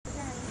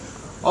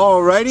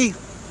Alrighty,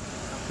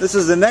 this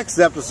is the next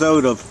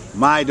episode of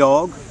My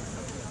Dog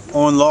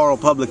on Laurel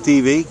Public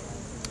TV.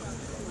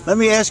 Let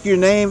me ask your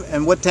name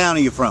and what town are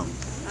you from?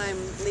 I'm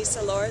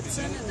Lisa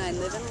Lauritsen and I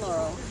live in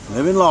Laurel.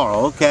 Live in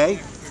Laurel, okay.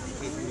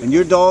 And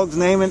your dog's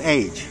name and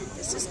age?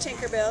 This is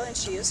Tinkerbell and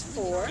she is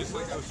 4.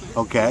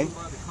 Okay.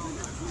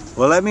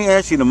 Well, let me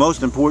ask you the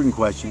most important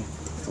question.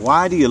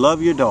 Why do you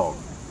love your dog?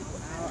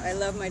 Oh, I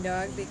love my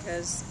dog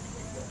because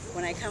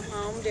when I come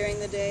home during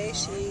the day,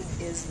 she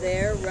is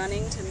there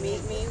running to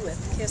meet me with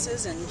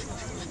kisses and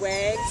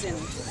wags and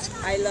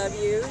I love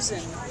yous,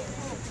 and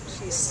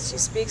she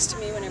speaks to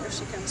me whenever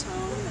she comes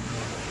home.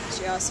 And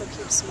she also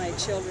keeps my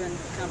children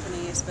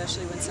company,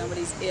 especially when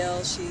somebody's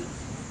ill. She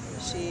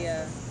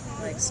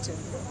likes to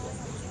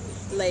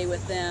lay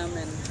with them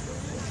and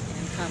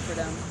comfort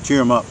them. Cheer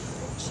them up.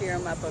 Cheer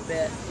them up a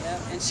bit, yeah.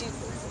 And she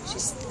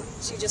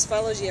just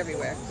follows you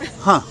everywhere.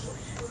 Huh.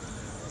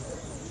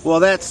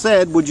 Well, that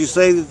said, would you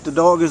say that the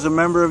dog is a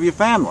member of your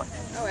family?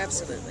 Oh,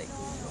 absolutely.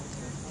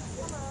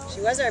 She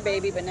was our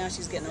baby, but now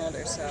she's getting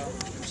older, so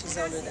she's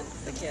older than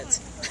the kids.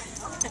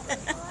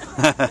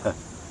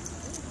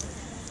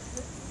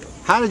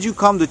 How did you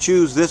come to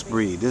choose this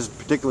breed, this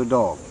particular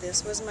dog?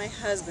 This was my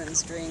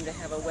husband's dream, to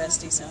have a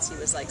Westie since he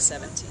was like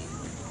 17.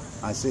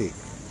 I see.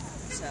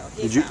 So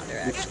he found her,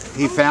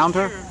 actually. He found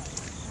her?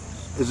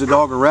 Is the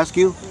dog a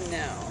rescue?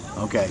 No.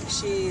 Okay.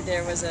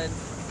 There was an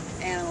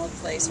animal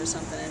place or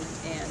something,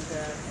 and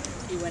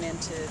he went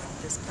into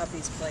this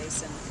puppy's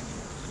place and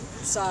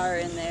saw her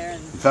in there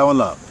and fell in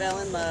love.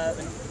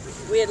 And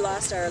we had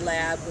lost our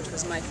lab, which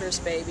was my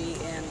first baby,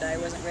 and I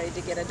wasn't ready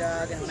to get a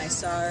dog, and when I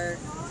saw her,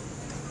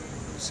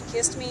 she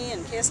kissed me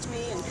and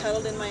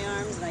cuddled in my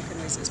arms, and I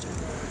couldn't resist her.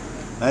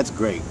 That's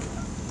great.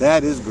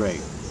 That is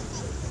great.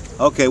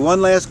 Okay,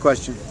 one last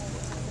question.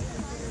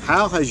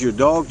 How has your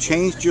dog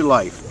changed your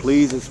life?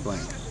 Please explain.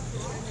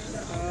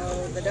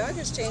 The dog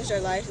has changed our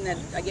life in that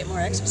I get more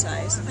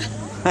exercise.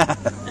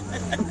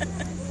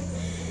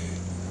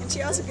 And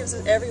she also gives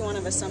every one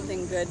of us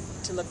something good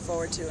to look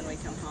forward to when we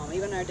come home.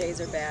 Even our days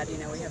are bad, you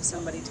know, we have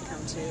somebody to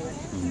come to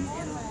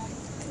and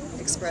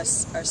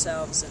express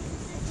ourselves, and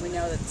we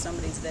know that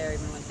somebody's there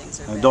even when things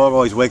are bad. The dog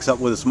always wakes up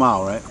with a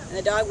smile, right? And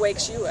the dog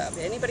wakes you up.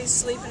 Anybody's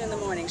sleeping in the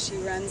morning, she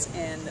runs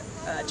and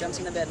jumps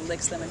in the bed and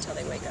licks them until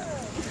they wake up.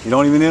 You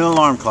don't even need an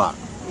alarm clock.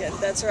 Yeah,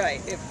 that's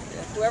right. If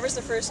whoever's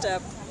the first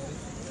up,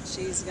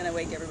 she's going to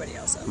wake everybody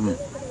else up.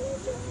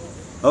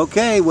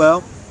 Okay,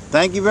 well,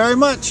 thank you very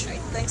much. All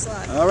right, thanks a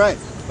lot. All right,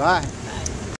 bye.